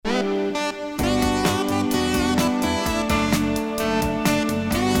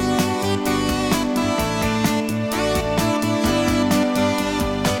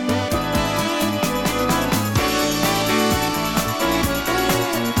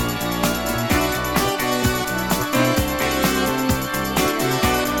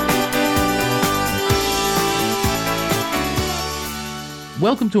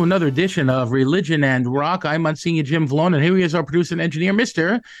Welcome to another edition of Religion and Rock. I'm Monsignor Jim Vallone, and here he is, our producer and engineer,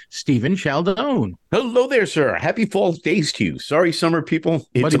 Mr. Stephen Chaldone. Hello there, sir. Happy fall days to you. Sorry, summer people.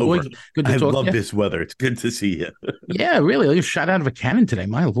 It's Buddy boy, over. good to I talk love to you. this weather. It's good to see you. Yeah, really. You shot out of a cannon today.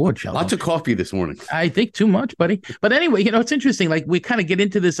 My Lord, Chaldone. Lots of coffee this morning. I think too much, buddy. But anyway, it's interesting. Like, we kind of get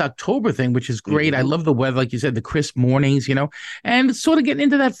into this October thing, which is great. I love the weather, like you said, the crisp mornings, and sort of getting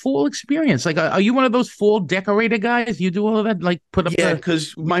into that fall experience. Like, are you one of those fall decorator guys? You do all of that? Like, put up Yeah,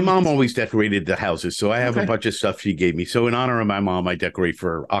 because my mom always decorated the houses, so I have a bunch of stuff she gave me. So in honor of my mom, I decorate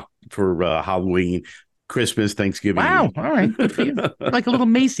for Halloween, Christmas, Thanksgiving. Wow. All right. Good for you. Like a little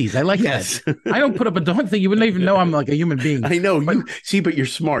Macy's. I like that. I don't put up a dog thing. You wouldn't even know I'm like a human being. I know. But you're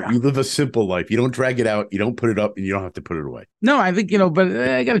smart. You live a simple life. You don't drag it out. You don't put it up, and you don't have to put it away. No, I think, but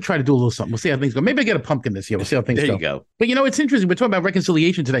I got to try to do a little something. We'll see how things go. Maybe I get a pumpkin this year. We'll see how things go. There you go. But, it's interesting. We're talking about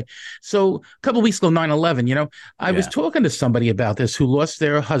reconciliation today. So a couple of weeks ago, 9/11, I was talking to somebody about this who lost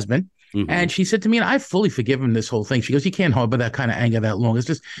their husband. Mm-hmm. And she said to me, and I fully forgive him this whole thing. She goes, you can't harbor that kind of anger that long.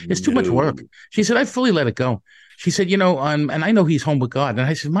 It's too much work. She said, I fully let it go. She said, and I know he's home with God. And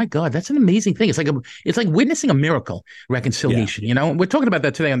I said, my God, that's an amazing thing. It's like witnessing a miracle, reconciliation, And we're talking about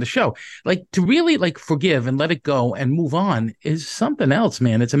that today on the show. Like, to really forgive and let it go and move on is something else,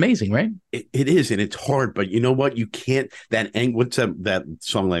 man. It's amazing, right? It is, and it's hard, but you know what? You can't, what's that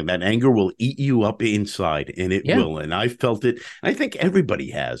song like? That anger will eat you up inside, and it will. And I felt it. I think everybody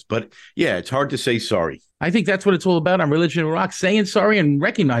has, but yeah, it's hard to say sorry. I think that's what it's all about on Religion and Rock, saying sorry and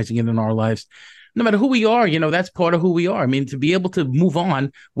recognizing it in our lives. No matter who we are, that's part of who we are. I mean, to be able to move on,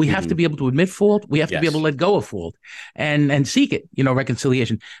 we have to be able to admit fault. We have to be able to let go of fault and seek it,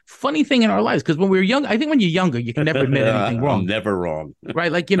 reconciliation. Funny thing in our lives, because when we were young, I think when you're younger, you can never admit anything wrong. I'm never wrong.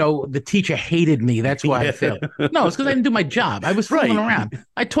 Right? Like, the teacher hated me. That's why I failed. No, it's because I didn't do my job. I was fooling around.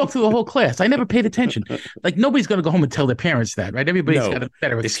 I talked through the whole class. I never paid attention. Like, nobody's going to go home and tell their parents that, right? Everybody's got a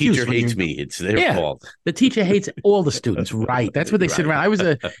better excuse. The teacher hates me. It's their fault. The teacher hates all the students, right? That's what they sit around. I was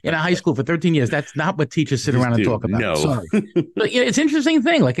in a high school for 13 years. That's not what teachers sit around and talk about. No. Sorry. But it's an interesting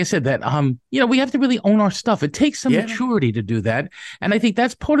thing. Like I said, that we have to really own our stuff. It takes some maturity to do that. And I think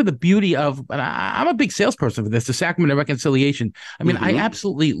that's part of the beauty of, and I'm a big salesperson for this, the sacrament of reconciliation. I mean, I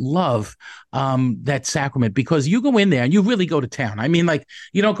absolutely love that sacrament, because you go in there and you really go to town. I mean, like,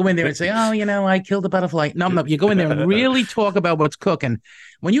 you don't go in there and say, I killed a butterfly. No. You go in there and really talk about what's cooking.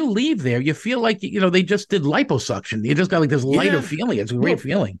 When you leave there, you feel like, they just did liposuction. You just got like this lighter feeling. It's a great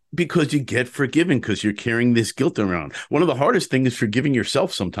feeling. Because you get forgiven, because you're carrying this guilt around. One of the hardest things is forgiving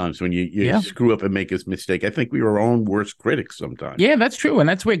yourself sometimes when you screw up and make a mistake. I think we are our own worst critics sometimes. Yeah, that's true. And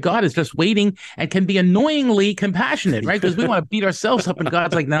that's where God is just waiting and can be annoyingly compassionate, right? Because we want to beat ourselves up, and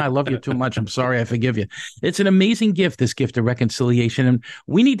God's like, I love you too much. I'm sorry. I forgive you. It's an amazing gift, this gift of reconciliation. And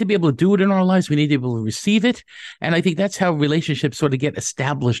we need to be able to do it in our lives. We need to be able to receive it. And I think that's how relationships sort of get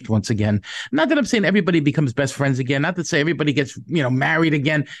established once again. Not that I'm saying everybody becomes best friends again. Not to say everybody gets, married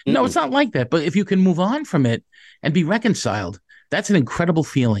again. No, it's not like that. But if you can move on from it and be reconciled, that's an incredible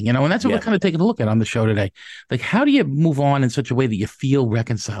feeling, and that's what we're kind of taking a look at on the show today. Like, how do you move on in such a way that you feel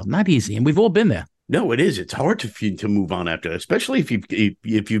reconciled? Not easy. And we've all been there. No, it is. It's hard to move on after, especially if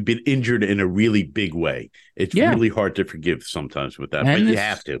you've been injured in a really big way. It's really hard to forgive sometimes with that, but you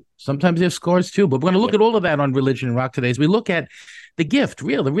have to. Sometimes there's scars too. But we're going to look at all of that on Religion and Rock today as we look at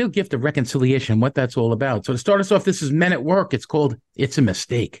the real gift of reconciliation, what that's all about. So to start us off, this is Men at Work. It's called It's a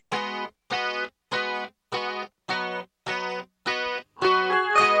Mistake.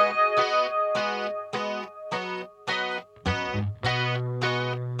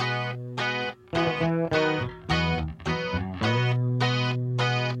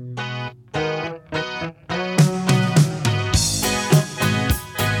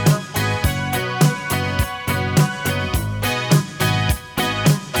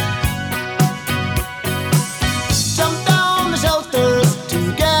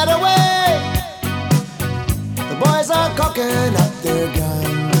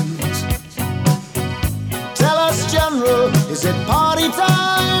 Is it party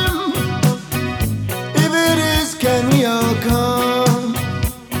time? If it is, can we all come?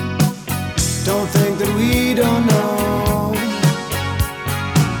 Don't think that we don't know.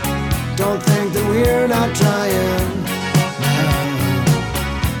 Don't think that we're not trying. No.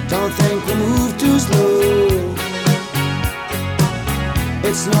 Don't think we move too slow.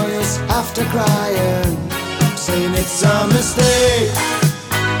 It's no use after crying, saying it's a mistake.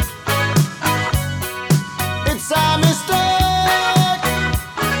 It's a mistake.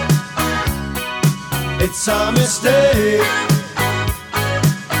 It's a mistake.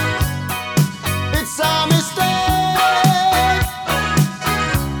 It's a mistake.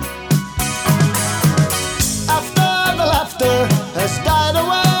 After the laughter has died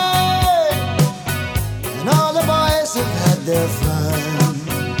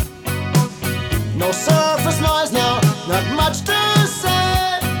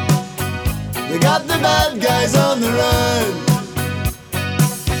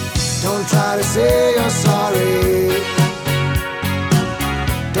say you're sorry.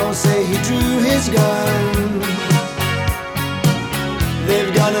 Don't say he drew his gun.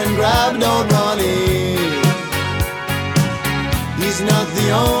 They've gone and grabbed old Ronnie. He's not the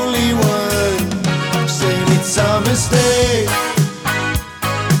only one saying it's a mistake.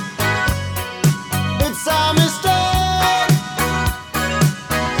 It's a mistake.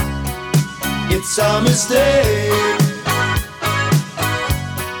 It's a mistake.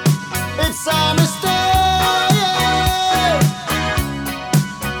 It's a mistake.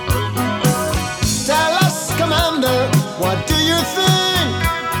 Tell us, Commander, what do you think?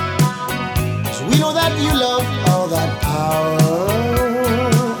 'Cause we know that you love all that power.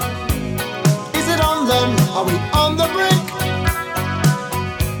 Is it on them? Are we on the brink?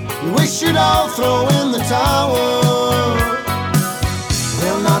 We wish you'd all throw in the towel.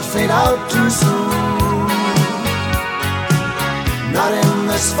 We'll not fade out too soon, not in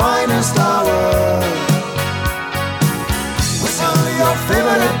this finest hour. Whistle your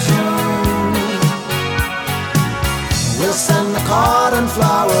favorite tune. We'll send the card and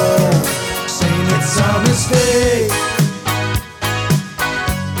flower, saying it's a mistake.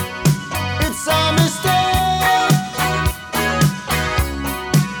 It's a mistake.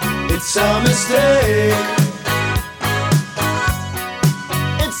 It's a mistake.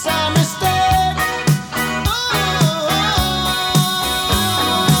 It's a mistake.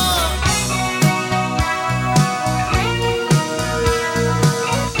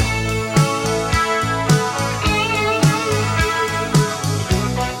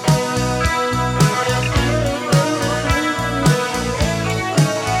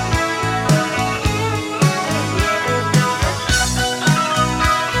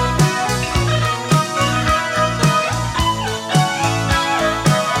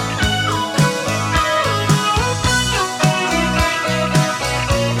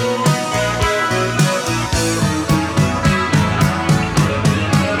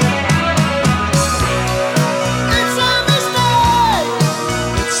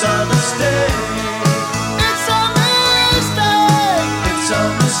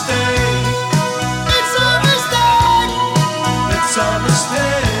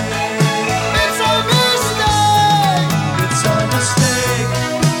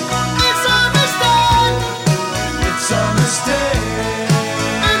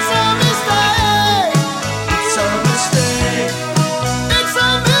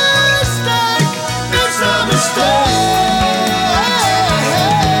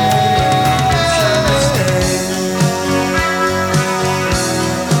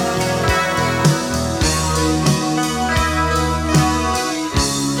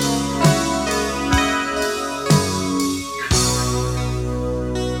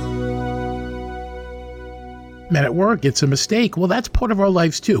 Men at work, it's a mistake. Well, that's part of our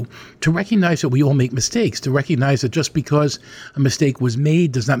lives too. To recognize that we all make mistakes, to recognize that just because a mistake was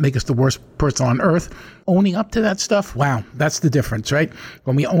made does not make us the worst person on earth. Owning up to that stuff, wow, that's the difference, right?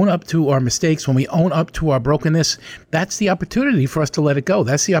 When we own up to our mistakes, when we own up to our brokenness, that's the opportunity for us to let it go.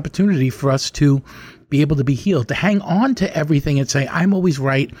 That's the opportunity for us to be able to be healed. To hang on to everything and say, I'm always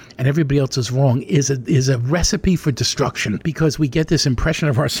right and everybody else is wrong is a recipe for destruction, because we get this impression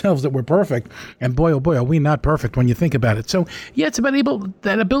of ourselves that we're perfect. And boy, oh boy, are we not perfect when you think about it. So yeah, it's about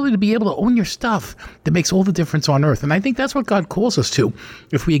that ability to be able to own your stuff that makes all the difference on earth. And I think that's what God calls us to.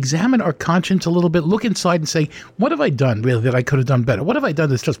 If we examine our conscience a little bit, look inside and say, what have I done really that I could have done better? What have I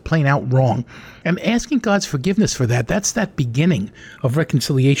done that's just plain out wrong? And asking God's forgiveness for that, that's that beginning of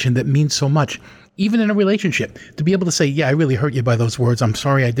reconciliation that means so much. Even in a relationship, to be able to say, yeah, I really hurt you by those words. I'm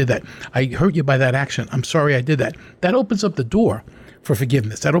sorry I did that. I hurt you by that action. I'm sorry I did that. That opens up the door for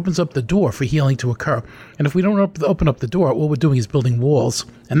forgiveness. That opens up the door for healing to occur. And if we don't open up the door, all we're doing is building walls.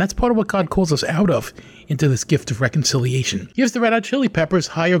 And that's part of what God calls us out of, into this gift of reconciliation. Here's the Red Hot Chili Peppers,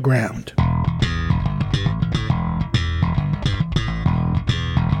 Higher Ground.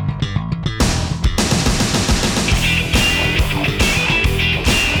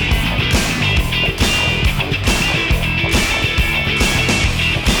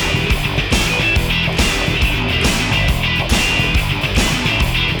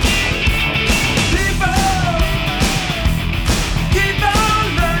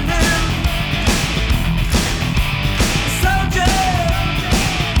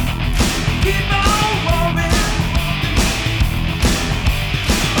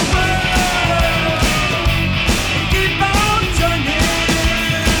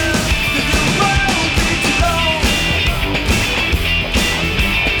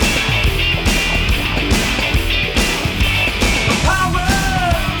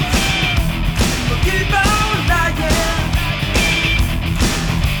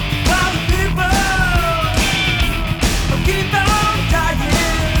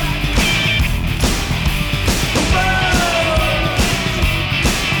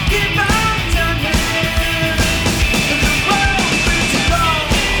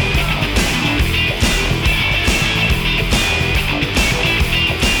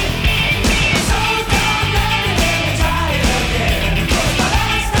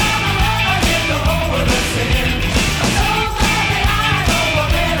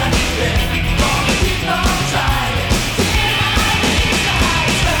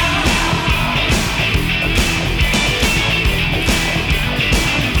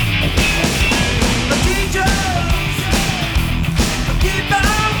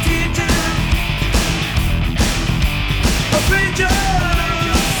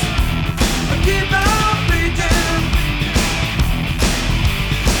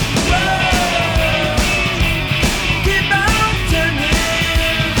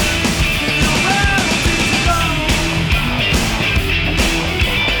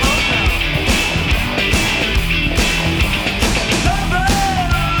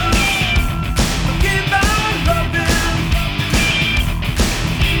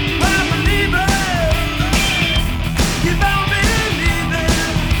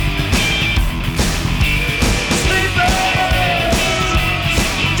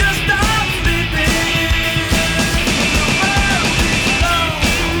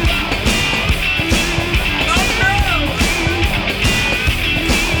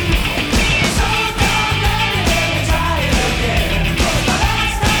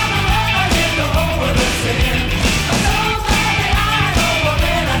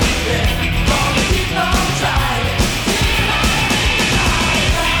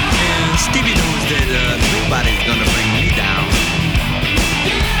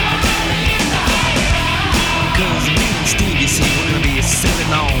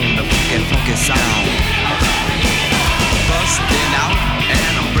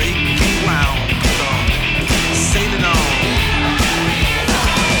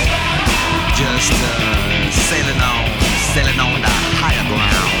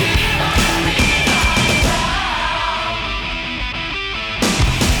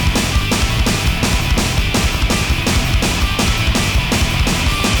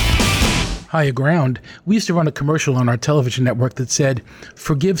 Higher Ground, we used to run a commercial on our television network that said,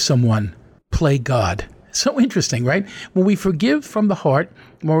 forgive someone, play God. So interesting, right? When we forgive from the heart,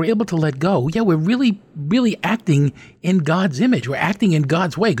 when we're able to let go, we're really, really acting in God's image. We're acting in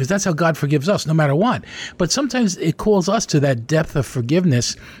God's way, because that's how God forgives us, no matter what. But sometimes it calls us to that depth of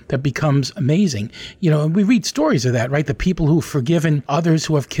forgiveness that becomes amazing. And we read stories of that, right? The people who've forgiven others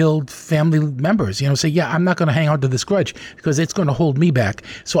who have killed family members, say, I'm not going to hang on to this grudge because it's going to hold me back.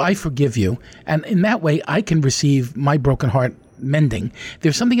 So I forgive you. And in that way, I can receive my broken heart mending.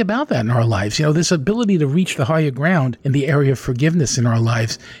 There's something about that in our lives. This ability to reach the higher ground in the area of forgiveness in our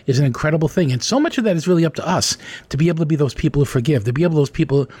lives is an incredible thing. And so much of that is really up to us to be able to be those people who forgive, to be able to be those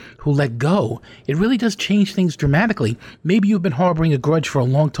people who let go. It really does change things dramatically. Maybe you've been harboring a grudge for a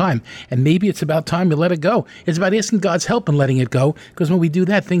long time, and maybe it's about time you let it go. It's about asking God's help and letting it go, because when we do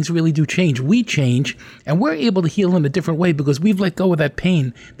that, things really do change. We change, and we're able to heal in a different way because we've let go of that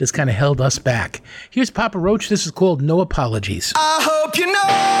pain that's kind of held us back. Here's Papa Roach. This is called No Apologies. I hope you know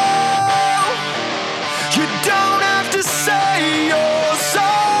you don't have to say you're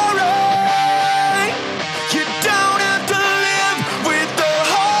sorry. You don't have to live with the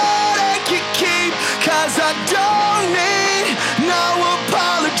heartache you keep, 'cause I don't need no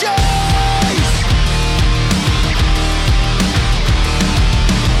apologies.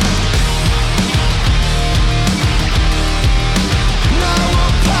 No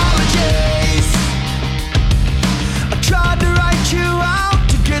apologies. I tried to write you out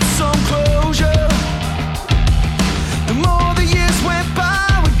to get some closure. The more the years went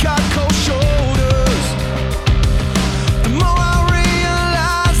by, we got cold shoulders. The more I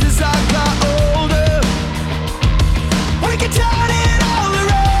realized as I got older, we can turn it all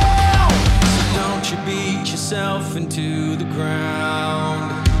around. So don't you beat yourself into the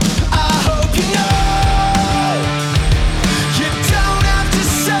ground. I hope you know you don't have to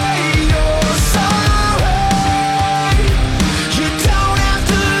say you're sorry. You don't have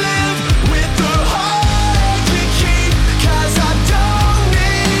to live with the heartache you keep, 'cause I don't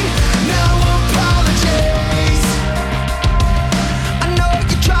need no apologies. I know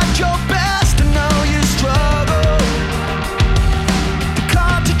you tried your best, I know you struggled. The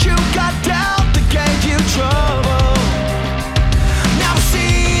cards that you got dealt, that gave you trouble. Now I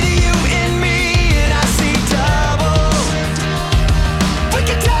see you in me, and I see double. We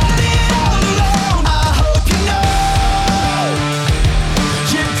can turn it all around. I hope you know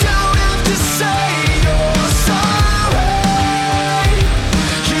you don't have to say you're sorry.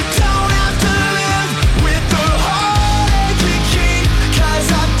 You don't have to live with the heartache you keep, 'cause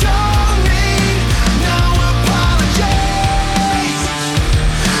I don't need no apologies.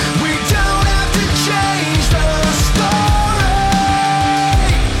 We don't have to change the story.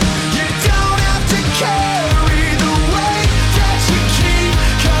 You don't have to carry the weight that you keep,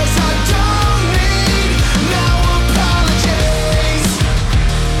 'cause I don't need no apologies.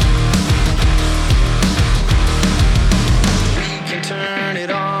 We can turn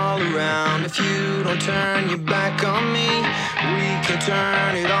it all around if you don't turn your back on me. We can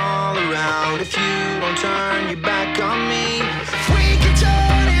turn it all around if you don't turn your back on me. We can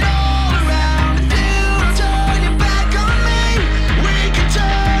turn it all around if you don't turn your back on me. We can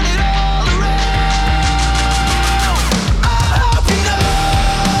turn it all around. I hope you know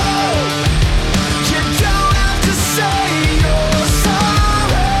you don't have to say you're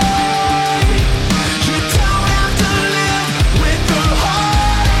sorry. You don't have to live with the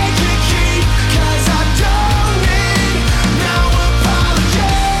heartache you keep, 'cause I don't need no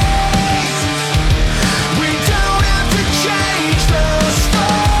apologies. We don't have to change the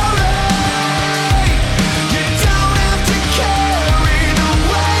story. You don't have to carry the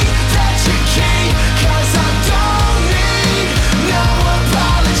weight that you keep, 'cause I don't need no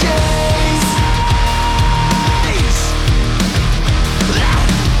apologies.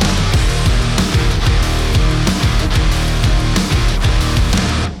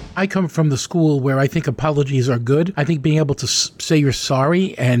 I come from the school where I think apologies are good. I think being able to say you're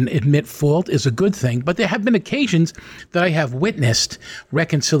sorry and admit fault is a good thing. But there have been occasions that I have witnessed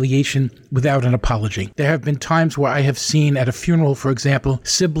reconciliation without an apology. There have been times where I have seen at a funeral, for example,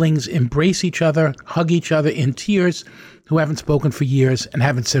 siblings embrace each other, hug each other in tears, who haven't spoken for years and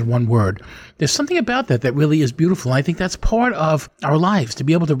haven't said one word. There's something about that that really is beautiful. I think that's part of our lives, to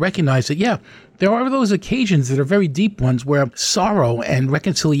be able to recognize that, there are those occasions that are very deep ones where sorrow and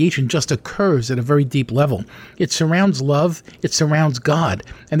reconciliation just occurs at a very deep level. It surrounds love. It surrounds God.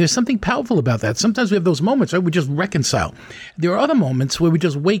 And there's something powerful about that. Sometimes we have those moments, right? We just reconcile. There are other moments where we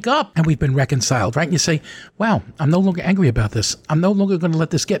just wake up and we've been reconciled, right? And you say, wow, I'm no longer angry about this. I'm no longer going to let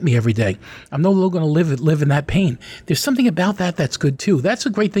this get me every day. I'm no longer going to live in that pain. There's something something about that that's good too. That's a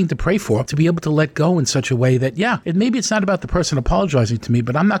great thing to pray for, to be able to let go in such a way that, maybe it's not about the person apologizing to me,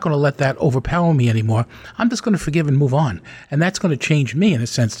 but I'm not going to let that overpower me anymore. I'm just going to forgive and move on. And that's going to change me in a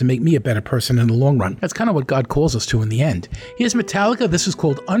sense to make me a better person in the long run. That's kind of what God calls us to in the end. Here's Metallica. This is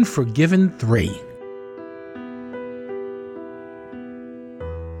called Unforgiven 3.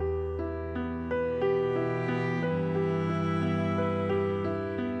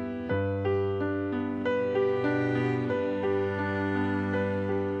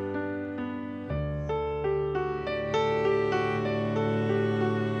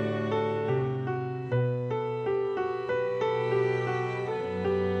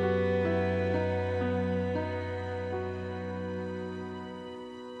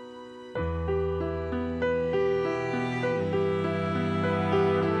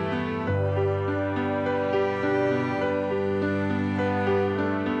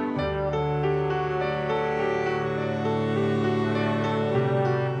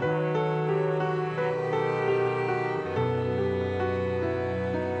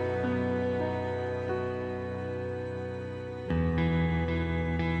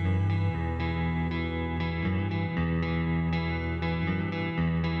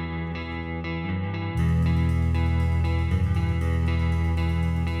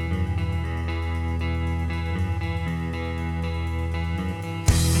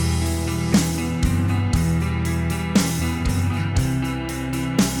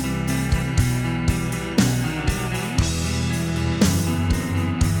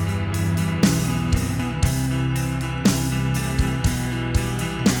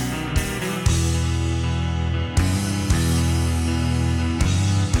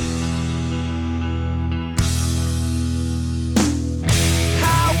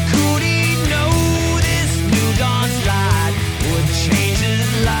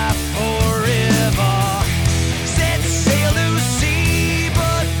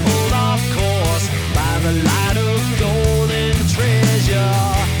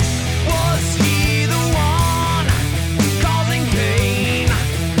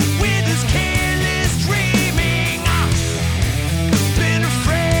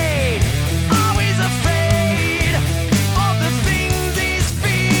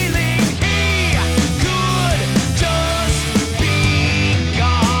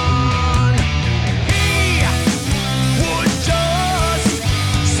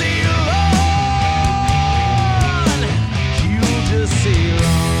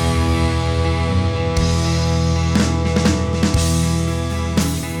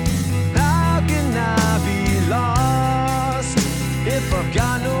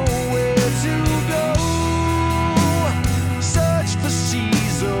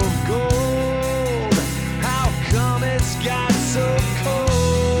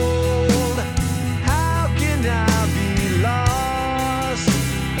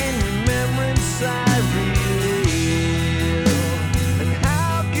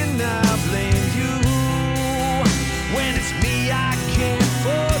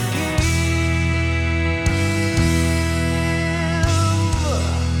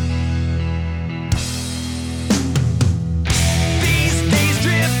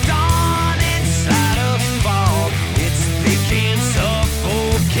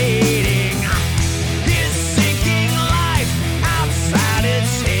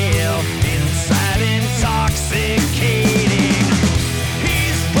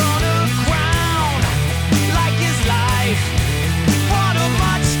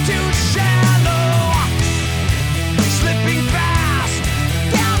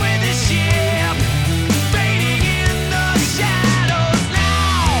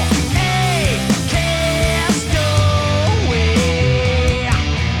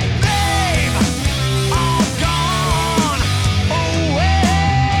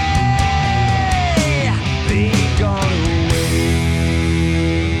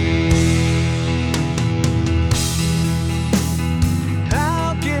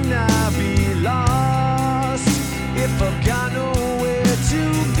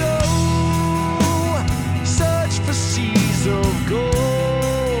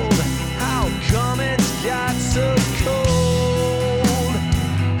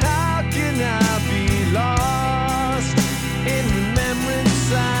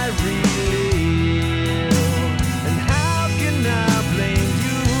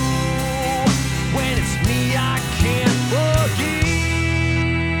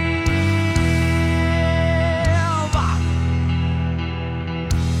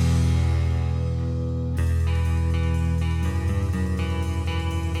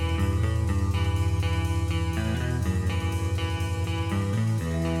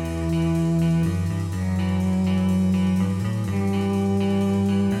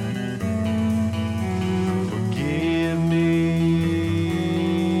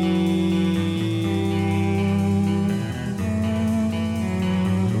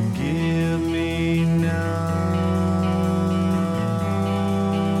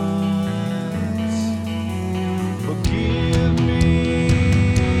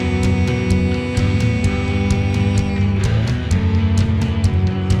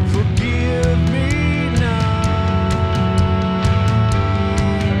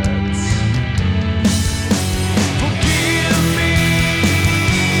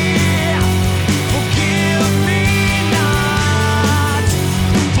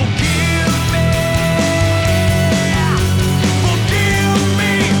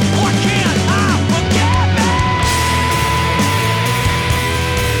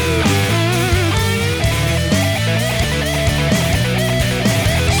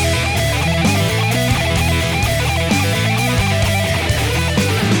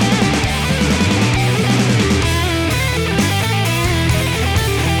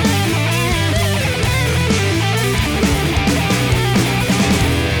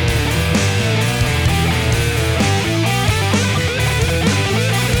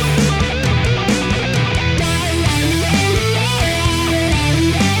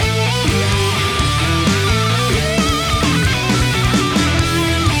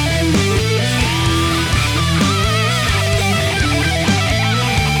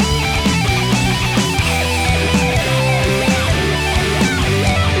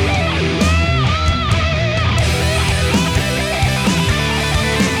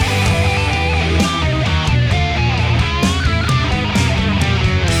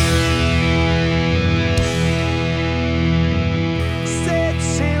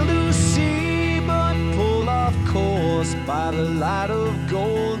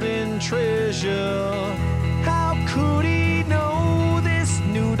 measure. How could he know this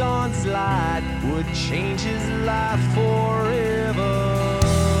new dawn's light would change his life forever?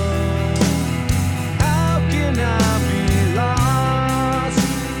 How can I be lost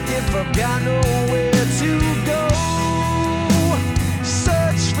if I've got nowhere to go?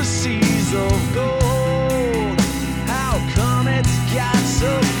 Search for seas of gold. How come it's got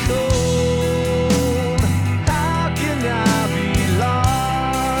so cold? How can I be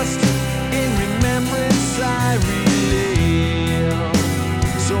lost in remembrance I relive?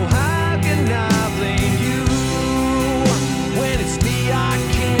 So how can I blame you when it's me I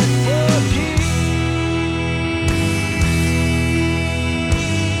can't forgive?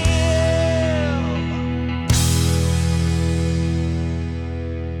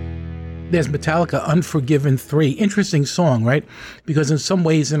 There's Metallica, Unforgiven 3. Interesting song, right? Because in some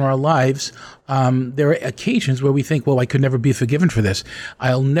ways in our lives, there are occasions where we think, well, I could never be forgiven for this.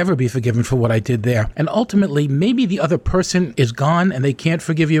 I'll never be forgiven for what I did there. And ultimately, maybe the other person is gone and they can't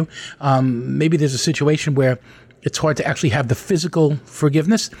forgive you. Maybe there's a situation where it's hard to actually have the physical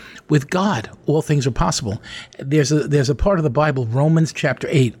forgiveness. With God, all things are possible. There's a part of the Bible, Romans chapter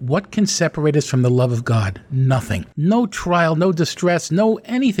 8. What can separate us from the love of God? Nothing. No trial, no distress, no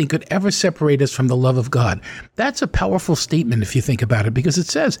anything could ever separate us from the love of God. That's a powerful statement if you think about it, because it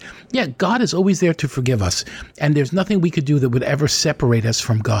says, yeah, God is always there to forgive us, and there's nothing we could do that would ever separate us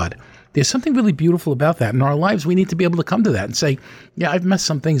from God. There's something really beautiful about that. In our lives, we need to be able to come to that and say, yeah, I've messed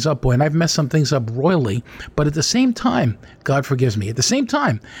some things up, boy, and I've messed some things up royally, but at the same time, God forgives me. At the same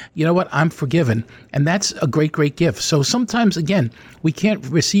time, you know what? I'm forgiven, and that's a great, great gift. So sometimes, again, we can't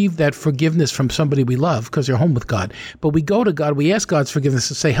receive that forgiveness from somebody we love because they're home with God, but we go to God, we ask God's forgiveness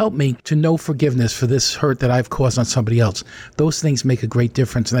and say, help me to know forgiveness for this hurt that I've caused on somebody else. Those things make a great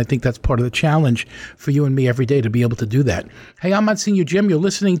difference, and I think that's part of the challenge for you and me every day to be able to do that. Hey, I'm Monsignor Jim. You're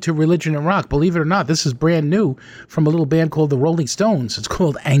listening to Religion and Rock. Believe it or not, this is brand new from a little band called the Rolling Stones. It's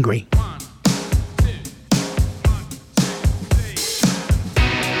called Angry. Wait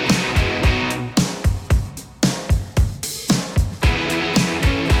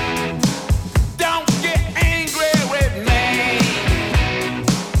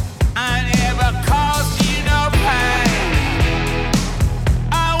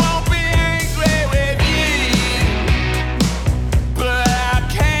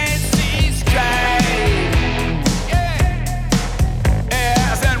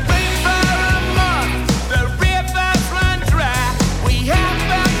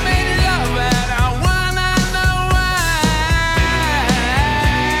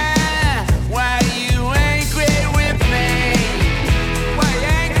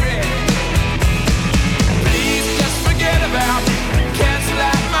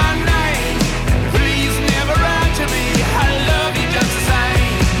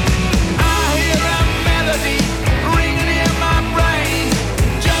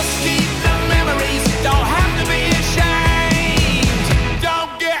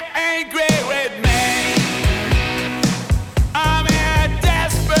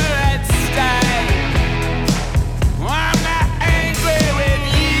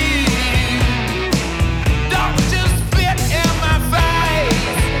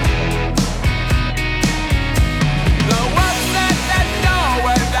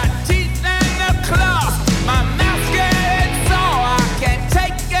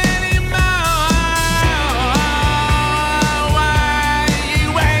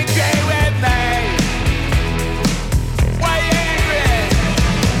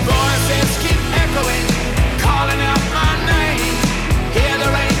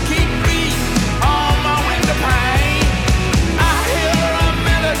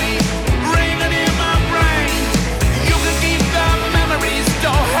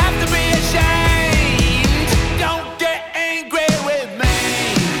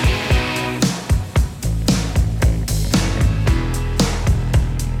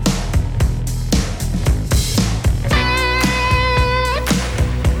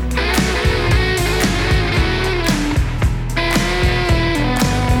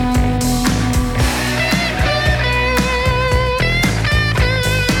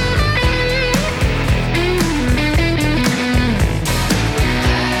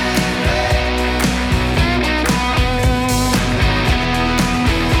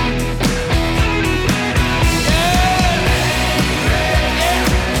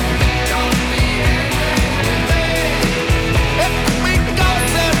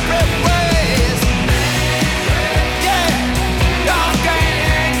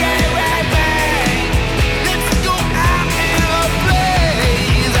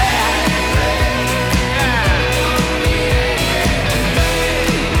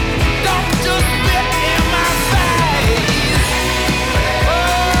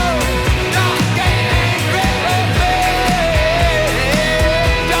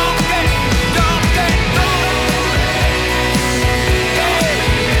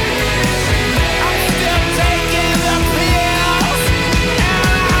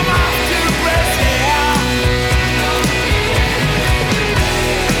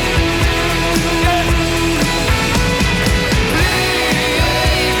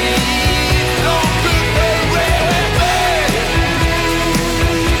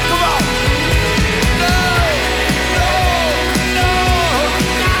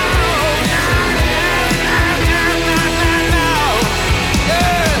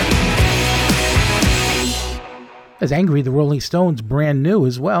as angry. The Rolling Stones, brand new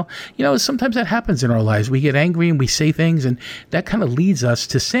as well. Sometimes that happens in our lives. We get angry and we say things, and that kind of leads us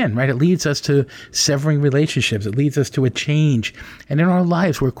to sin, right? It leads us to severing relationships. It leads us to a change. And in our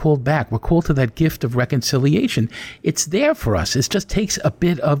lives, we're called back. We're called to that gift of reconciliation. It's there for us. It just takes a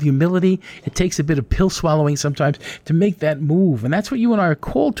bit of humility. It takes a bit of pill swallowing sometimes to make that move. And that's what you and I are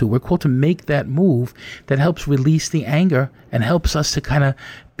called to. We're called to make that move that helps release the anger and helps us to kind of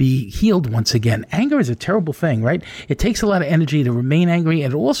be healed once again. Anger is a terrible thing, right? It takes a lot of energy to remain angry,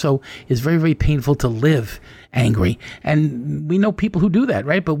 and it also is very, very painful to live angry. And we know people who do that,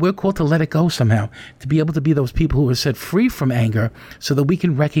 right? But we're called to let it go somehow, to be able to be those people who are set free from anger so that we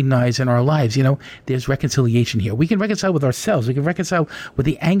can recognize in our lives, there's reconciliation here. We can reconcile with ourselves. We can reconcile with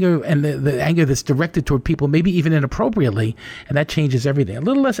the anger and the anger that's directed toward people, maybe even inappropriately, and that changes everything. A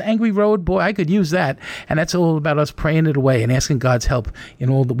little less angry road, boy, I could use that. And that's all about us praying it away and asking God's help in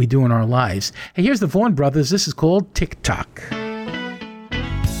all that we do in our lives. Hey, here's the Vaughan Brothers. This is called TikTok.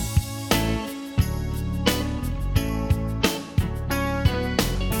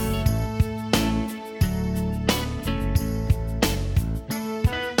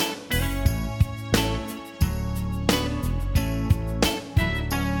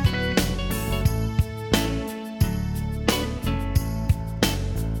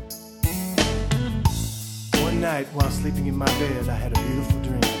 While sleeping in my bed, I had a beautiful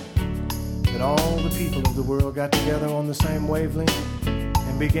dream that all the people of the world got together on the same wavelength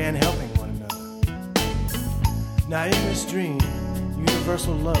and began helping one another. Now in this dream,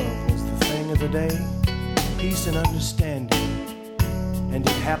 universal love was the thing of the day, peace and understanding, and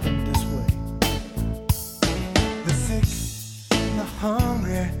it happened this way. The sick and the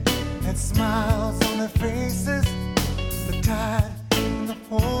hungry had smiles on their faces, the tired and the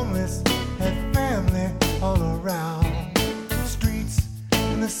homeless had family all around. The streets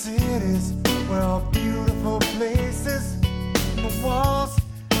and the cities were all beautiful places, and the walls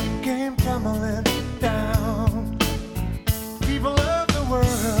came tumbling down. People of the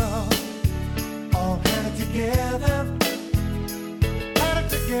world all had it together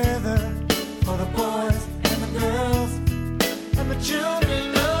for the boys and the girls and the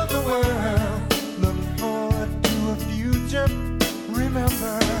children of the world. Look forward to a future.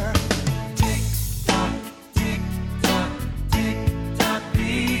 Remember,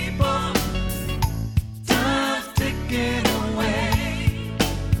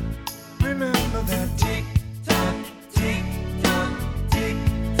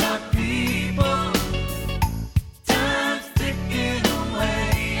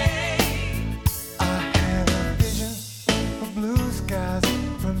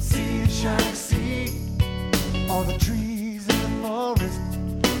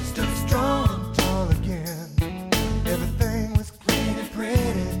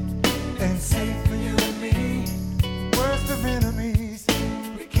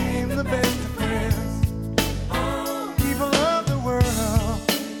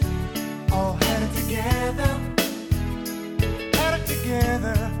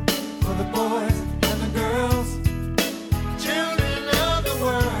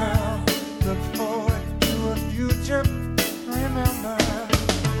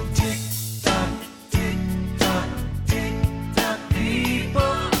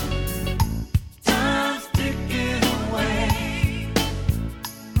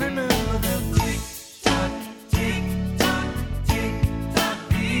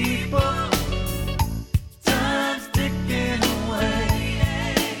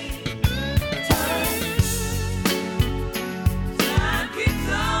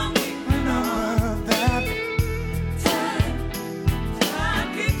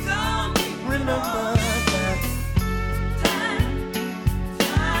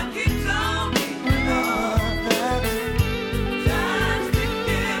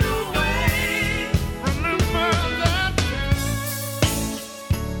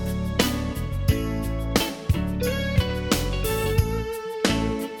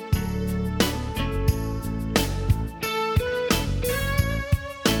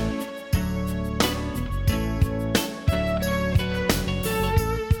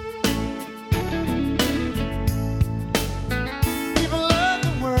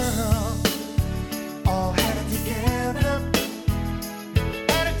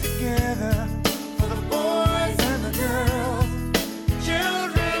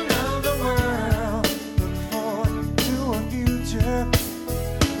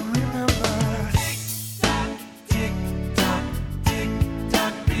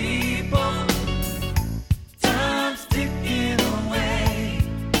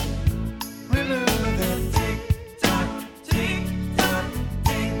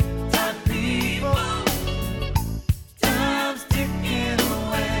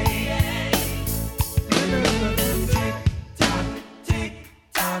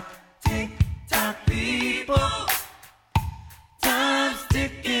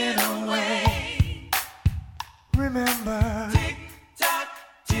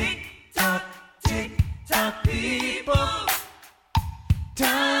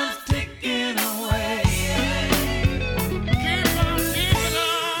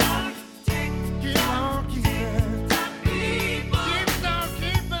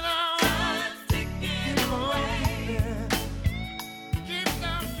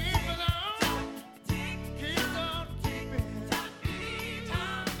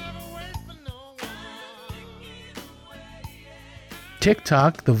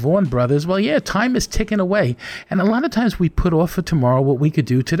 TikTok, the Vaughn brothers. Well, yeah, time is ticking away. And a lot of times we put off for tomorrow what we could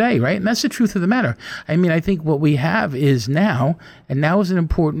do today, right? And that's the truth of the matter. I mean, I think what we have is now, and now is an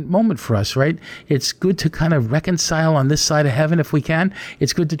important moment for us, right? It's good to kind of reconcile on this side of heaven if we can.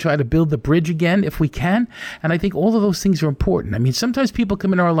 It's good to try to build the bridge again if we can. And I think all of those things are important. I mean, sometimes people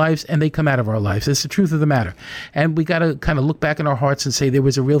come into our lives and they come out of our lives. It's the truth of the matter. And we got to kind of look back in our hearts and say there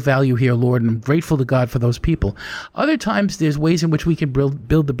was a real value here, Lord, and I'm grateful to God for those people. Other times there's ways in which we can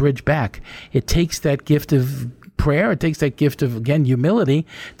build the bridge back. It takes that gift of prayer. It takes that gift of, again, humility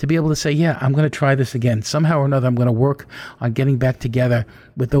to be able to say, yeah, I'm going to try this again. Somehow or another, I'm going to work on getting back together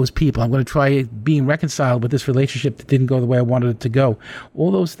with those people. I'm going to try being reconciled with this relationship that didn't go the way I wanted it to go.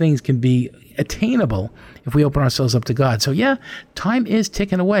 All those things can be attainable if we open ourselves up to God. So yeah, time is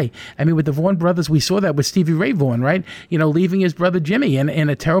ticking away. I mean, with the Vaughn brothers, we saw that with Stevie Ray Vaughan, right? You know, leaving his brother Jimmy in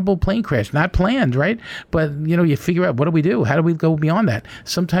a terrible plane crash, not planned, right? But, you know, you figure out, what do we do? How do we go beyond that?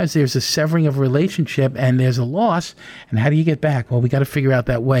 Sometimes there's a severing of a relationship and there's a loss. And how do you get back? Well, we got to figure out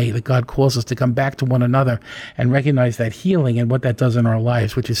that way that God calls us to come back to one another and recognize that healing and what that does in our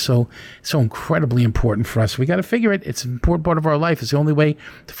lives, which is so incredibly important for us. We got to figure it. It's an important part of our life. It's the only way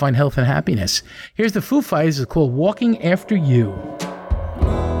to find health and happiness. Here's the Foo Fighters. It's called Walking After You.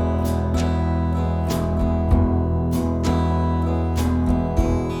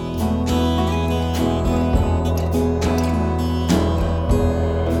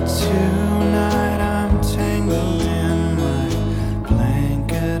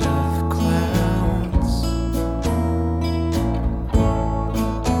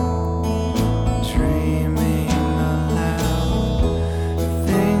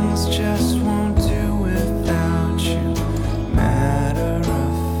 Just won't do without you. Matter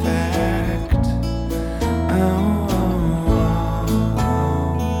of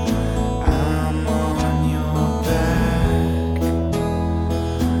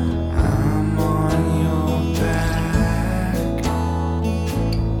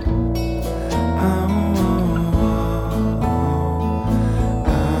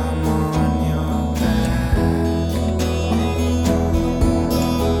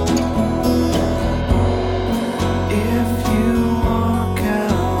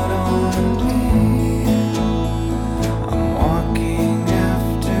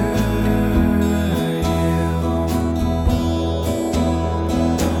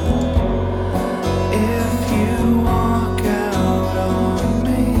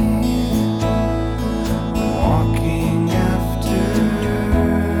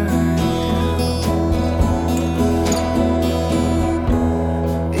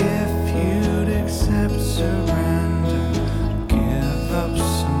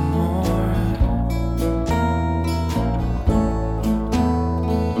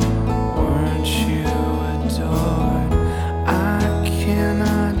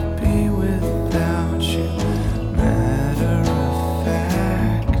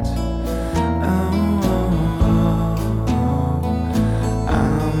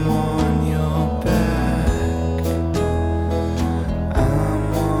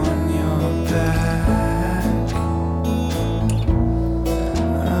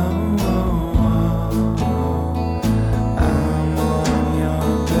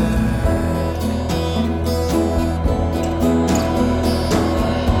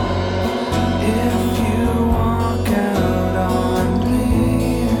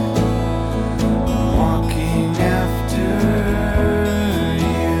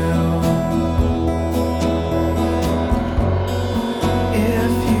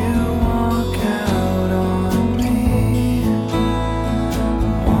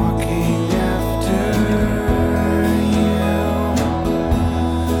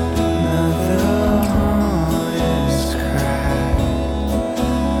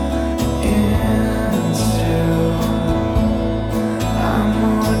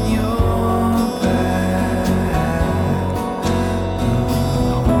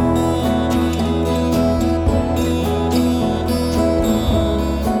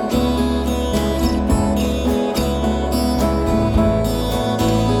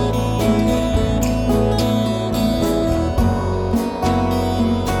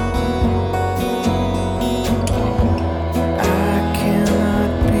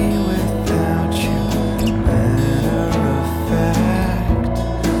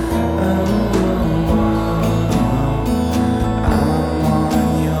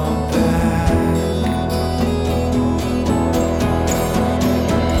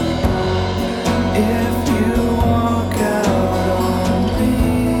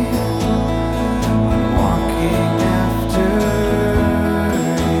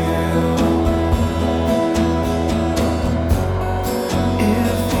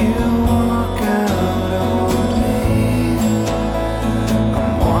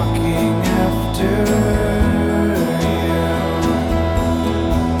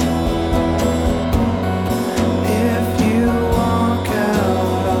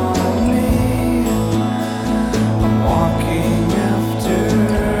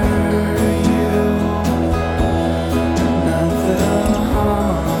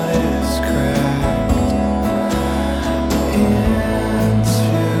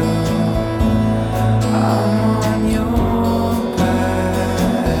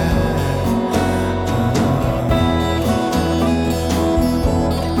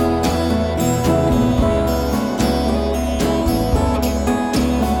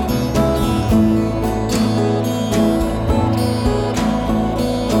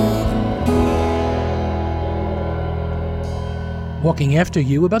looking after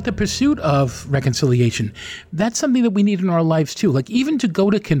you, about the pursuit of reconciliation. That's something that we need in our lives too. Like even to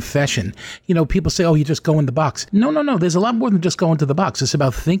go to confession. People say, oh, you just go in the box. No. There's a lot more than just going to the box. It's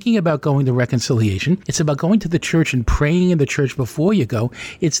about thinking about going to reconciliation. It's about going to the church and praying in the church before you go.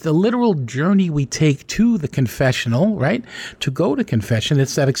 It's the literal journey we take to the confessional, right? To go to confession.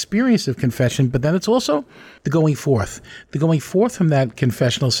 It's that experience of confession, but then it's also the going forth from that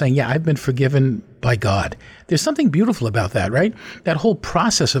confessional saying, yeah, I've been forgiven by God. There's something beautiful about that, right? That whole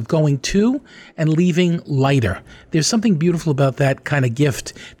process of going to and leaving lighter. There's something beautiful about that kind of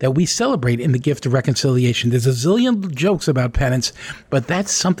gift that we celebrate in the gift of reconciliation. There's a zillion jokes about penance, but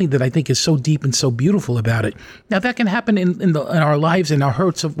that's something that I think is so deep and so beautiful about it. Now that can happen in our lives, in our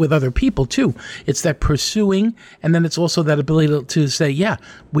hurts with other people too. It's that pursuing, and then it's also that ability to say, yeah,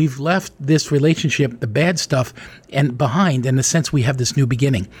 we've left this relationship, the bad stuff, and behind. In a sense, we have this new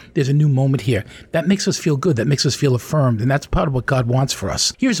beginning. There's a new moment here. That makes us feel good. That makes us feel affirmed. And that's part of what God wants for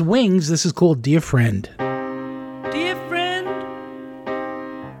us. Here's Wings. This is called Dear Friend. Dear friend,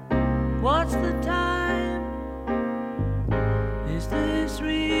 what's the time? Is this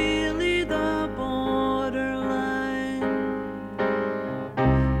really the borderline?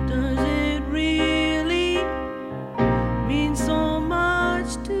 Does it really mean so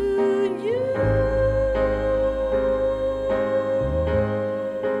much to you?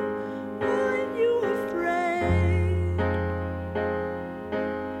 Are you afraid?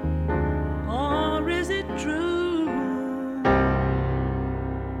 Or is it true?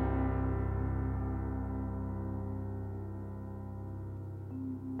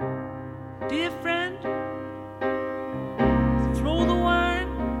 Dear friend, throw the wine.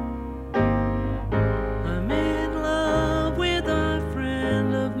 I'm in love with a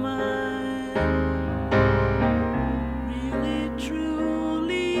friend of mine. Really,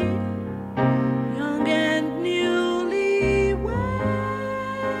 truly, young and newlywed.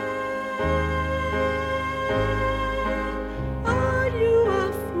 Are you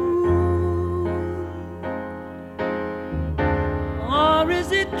a fool? Or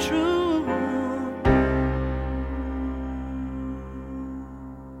is it true?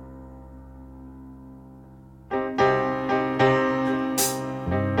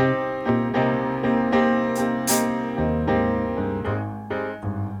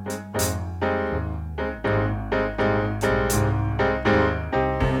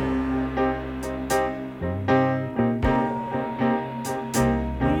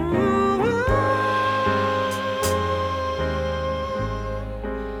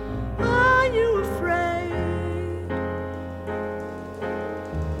 Are you afraid?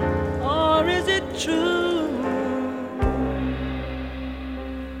 Or is it true?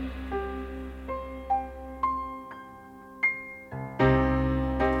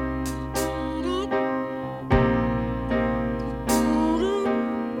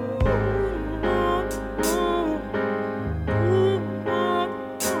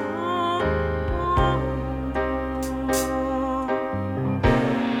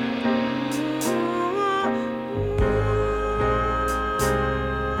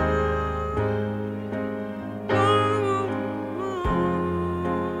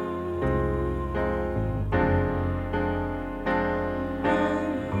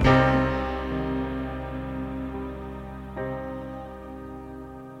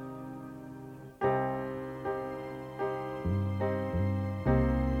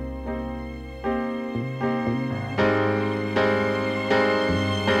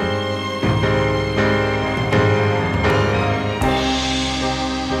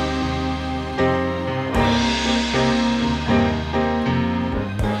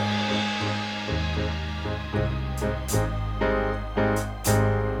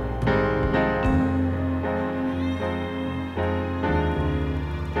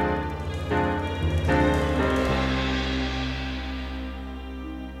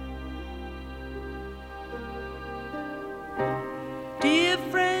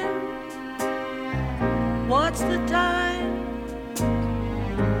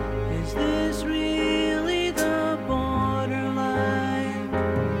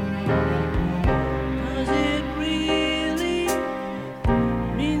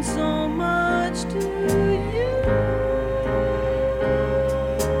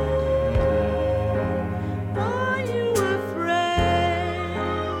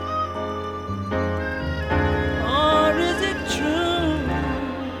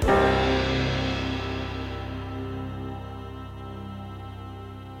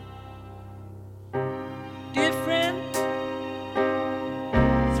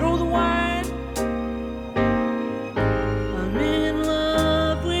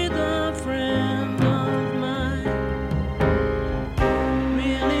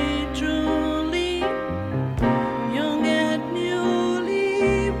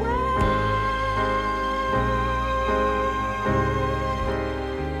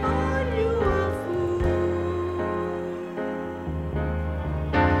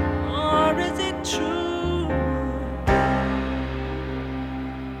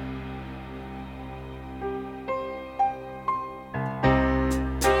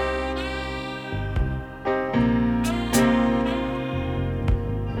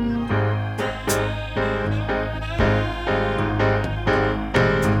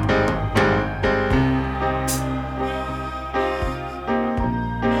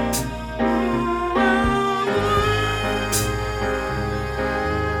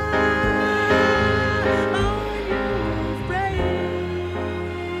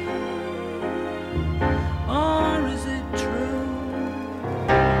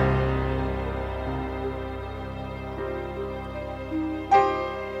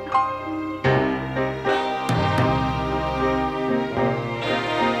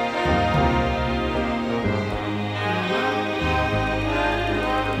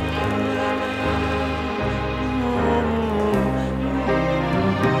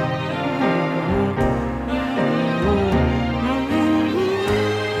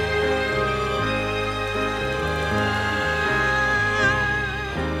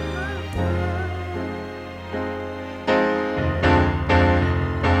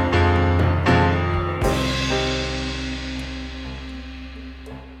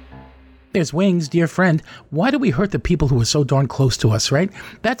 There's wings, dear friend. Why do we hurt the people who are so darn close to us, right?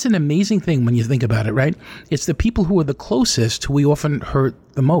 That's an amazing thing when you think about it, right? It's the people who are the closest who we often hurt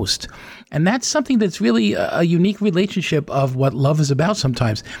the most. And that's something that's really a unique relationship of what love is about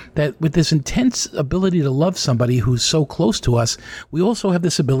sometimes. That with this intense ability to love somebody who's so close to us, we also have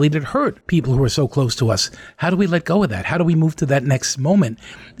this ability to hurt people who are so close to us. How do we let go of that? How do we move to that next moment?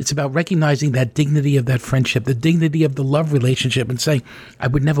 It's about recognizing that dignity of that friendship, the dignity of the love relationship, and saying, I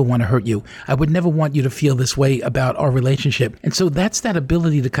would never want to hurt you. I would never want you to feel this way about our relationship. And so that's that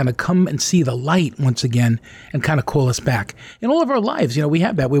ability to kind of come and see the light once again and kind of call us back. In all of our lives, we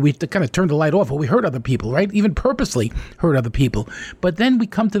have that where we kind of turn the light off or we hurt other people, right? Even purposely hurt other people. But then we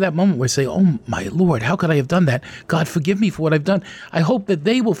come to that moment where we say, oh my Lord, how could I have done that? God, forgive me for what I've done. I hope that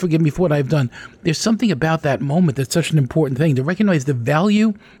they will forgive me for what I've done. There's something about that moment that's such an important thing, to recognize the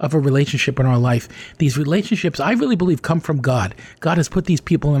value of a relationship in our life. These relationships, I really believe, come from God. God has put these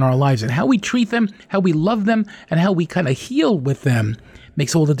people in our lives, and how we treat them, how we love them, and how we kind of heal with them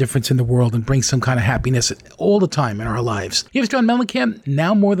makes all the difference in the world and brings some kind of happiness all the time in our lives. Here's John Mellencamp,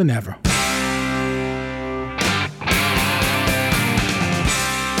 now more than ever.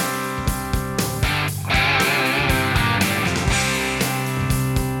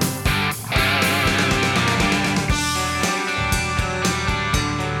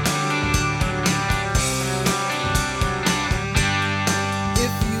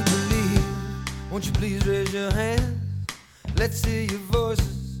 Won't you please raise your hand? Let's hear your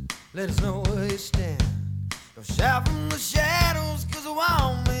voices. Let us know where you stand. Don't shout from the shadows, 'cause I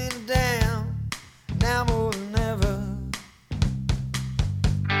won't mean down. Now more than ever.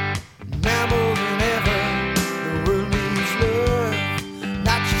 Now more than ever. The world needs love.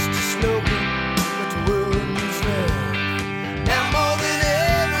 Not just a slogan, but the world needs love. Now more than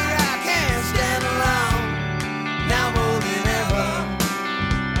ever, I can't stand alone. Now more than ever.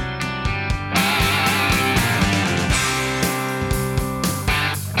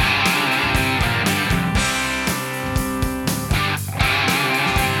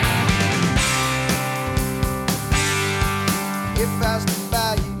 If I stood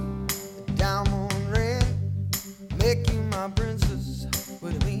by you, a diamond ring, make you my princess,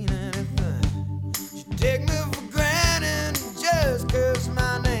 would it mean anything? You take me for granted, just curse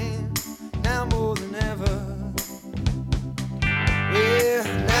my name. Now more than ever, yeah,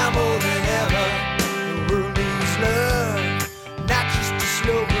 now more than ever, the world needs love. Not just a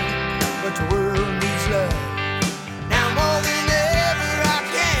slogan, but the world needs love. Now more than ever, I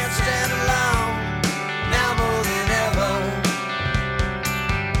can't stand alone. Now more than ever.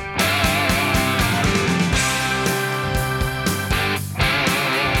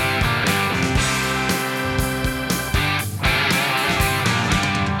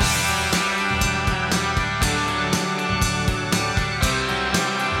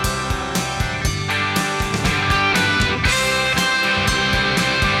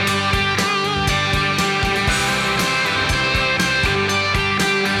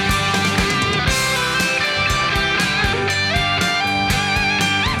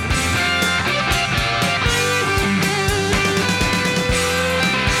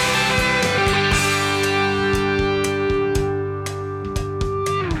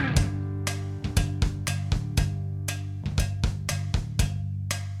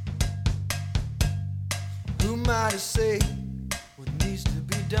 Who might say what needs to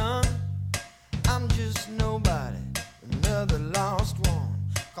be done? I'm just nobody, another lost one.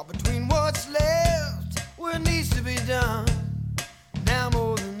 Caught between what's left, what needs to be done. Now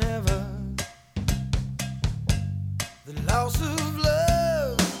more than ever, the loss of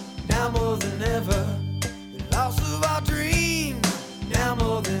love. Now more than ever, the loss of our dreams. Now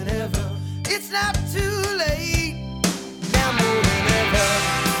more than ever, it's not too late. Now more than ever,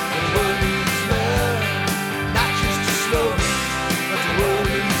 the world needs love. Not just a slogan.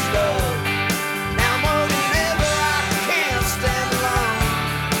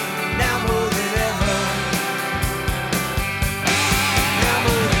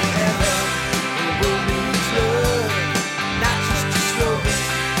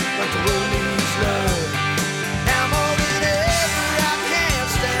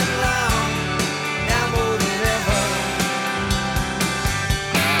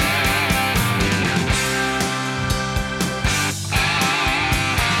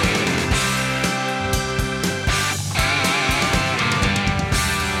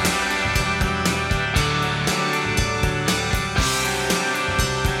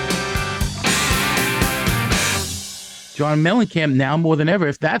 John Mellencamp, now more than ever,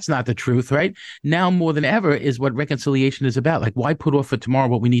 if that's not the truth, right? Now more than ever is what reconciliation is about. Like, why put off for tomorrow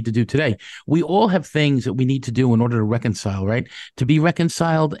what we need to do today? We all have things that we need to do in order to reconcile, right? To be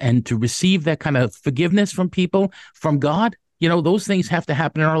reconciled and to receive that kind of forgiveness from people, from God. Those things have to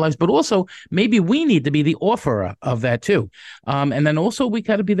happen in our lives, but also maybe we need to be the offerer of that too. And then also we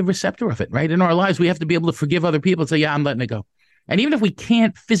got to be the receptor of it, right? In our lives, we have to be able to forgive other people and say, yeah, I'm letting it go. And even if we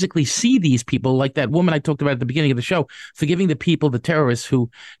can't physically see these people, like that woman I talked about at the beginning of the show, forgiving the people, the terrorists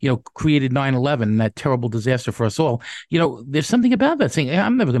who, created 9/11, that terrible disaster for us all, there's something about that saying,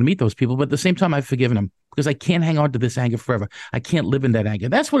 I'm never going to meet those people. But at the same time, I've forgiven them because I can't hang on to this anger forever. I can't live in that anger.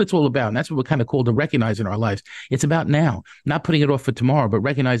 That's what it's all about. And that's what we're kind of called to recognize in our lives. It's about now, not putting it off for tomorrow, but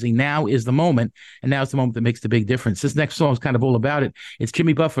recognizing now is the moment. And now is the moment that makes the big difference. This next song is kind of all about it. It's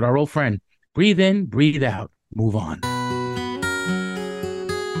Jimmy Buffett, our old friend. Breathe in, breathe out, move on.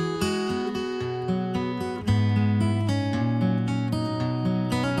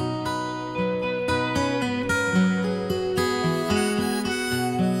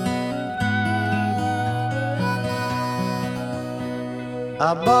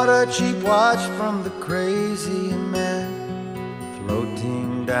 I bought a cheap watch from the crazy man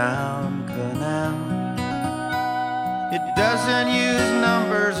floating down canal. It doesn't use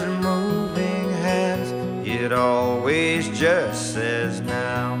numbers or moving hands. It always just says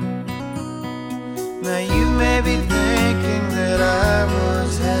now. Now you may be thinking that I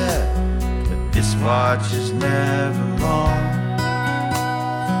was had, but this watch is never wrong.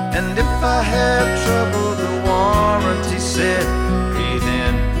 And if I have trouble, the warranty said, breathe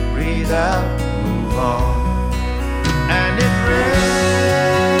in, breathe out, move on. And it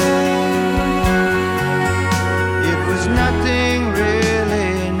rained, it was nothing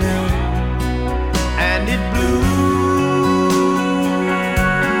really new. And it blew,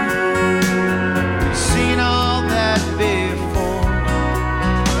 seen all that before.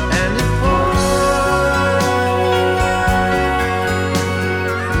 And it poured,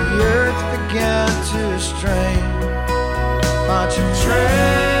 the earth began to strain. Bunch of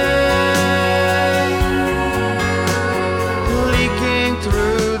leaking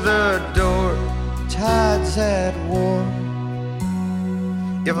through the door, tides at war.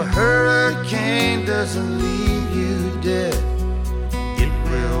 If a hurricane doesn't leave you dead, it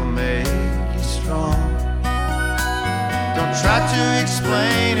will make you strong. Don't try to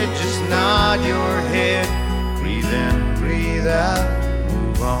explain it, just nod your head. Breathe in, breathe out,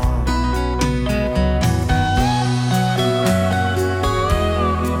 move on.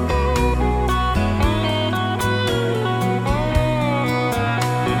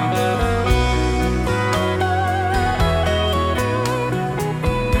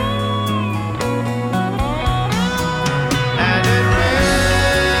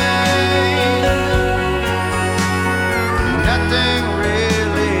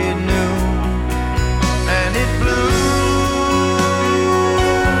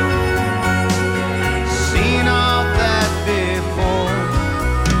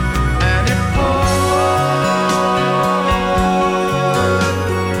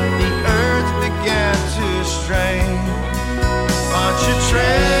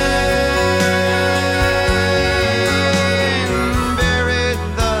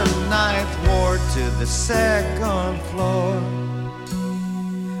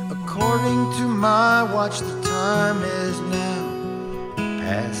 Watch, the time is now, the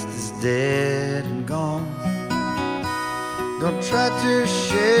past is dead and gone. Don't try to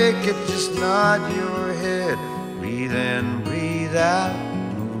shake it, just nod your head. Breathe in, breathe out,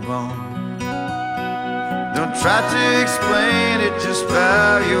 move on. Don't try to explain it, just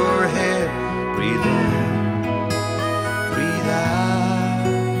bow your head. Breathe in, breathe out,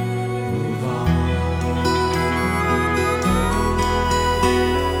 move on.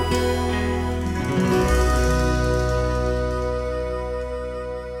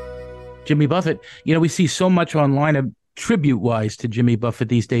 Jimmy Buffett, we see so much online of tribute-wise to Jimmy Buffett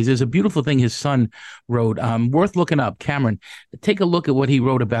these days. There's a beautiful thing his son wrote, worth looking up. Cameron, take a look at what he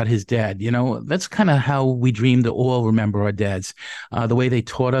wrote about his dad. That's kind of how we dream to all remember our dads. The way they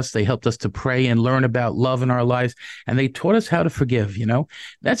taught us, they helped us to pray and learn about love in our lives, and they taught us how to forgive.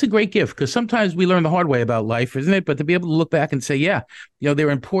 That's a great gift, because sometimes we learn the hard way about life, isn't it? But to be able to look back and say, yeah, there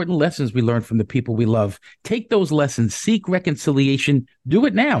are important lessons we learned from the people we love. Take those lessons, seek reconciliation, do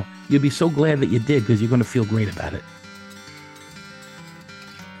it now. You'll be so glad that you did, because you're going to feel great about it.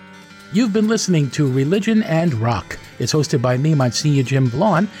 You've been listening to Religion and Rock. It's hosted by me, Monsignor Jim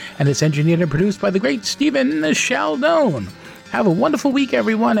Blon, and it's engineered and produced by the great Stephen Sheldon. Have a wonderful week,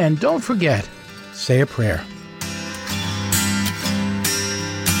 everyone, and don't forget, say a prayer.